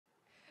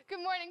Good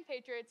morning,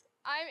 Patriots.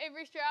 I'm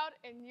Avery Stroud,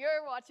 and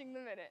you're watching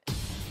The Minute.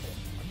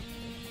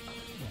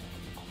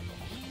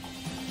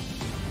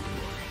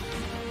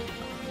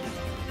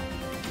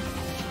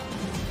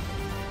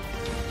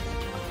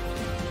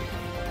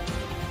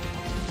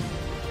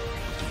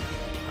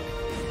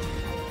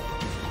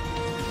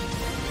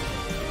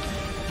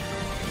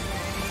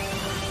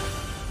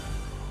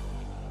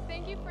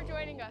 Thank you for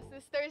joining us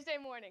this Thursday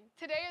morning.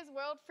 Today is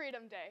World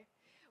Freedom Day.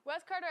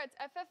 West Carteret's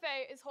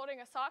FFA is holding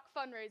a sock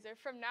fundraiser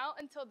from now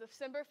until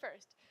December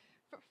 1st.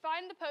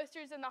 Find the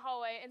posters in the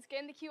hallway and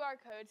scan the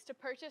QR codes to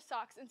purchase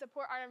socks and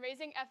support our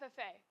amazing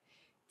FFA.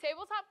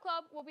 Tabletop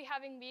Club will be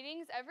having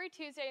meetings every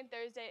Tuesday and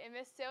Thursday in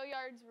Miss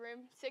Sailyard's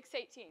room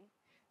 618.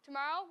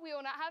 Tomorrow, we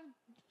will not have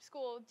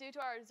school due to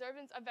our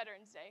observance of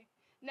Veterans Day.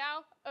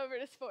 Now, over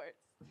to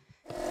sports.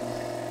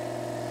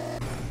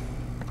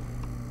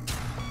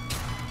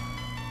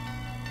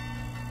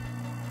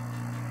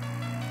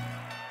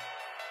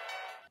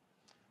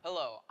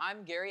 Hello,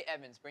 I'm Gary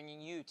Evans bringing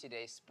you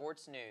today's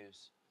sports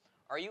news.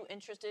 Are you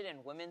interested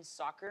in women's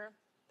soccer?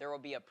 There will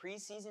be a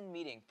preseason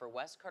meeting for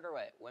West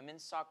Carteret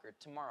women's soccer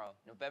tomorrow,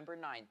 November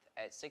 9th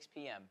at 6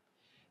 p.m.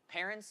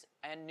 Parents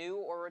and new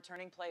or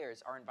returning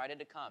players are invited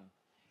to come.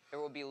 It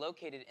will be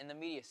located in the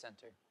media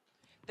center.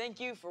 Thank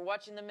you for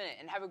watching The Minute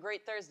and have a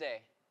great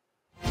Thursday.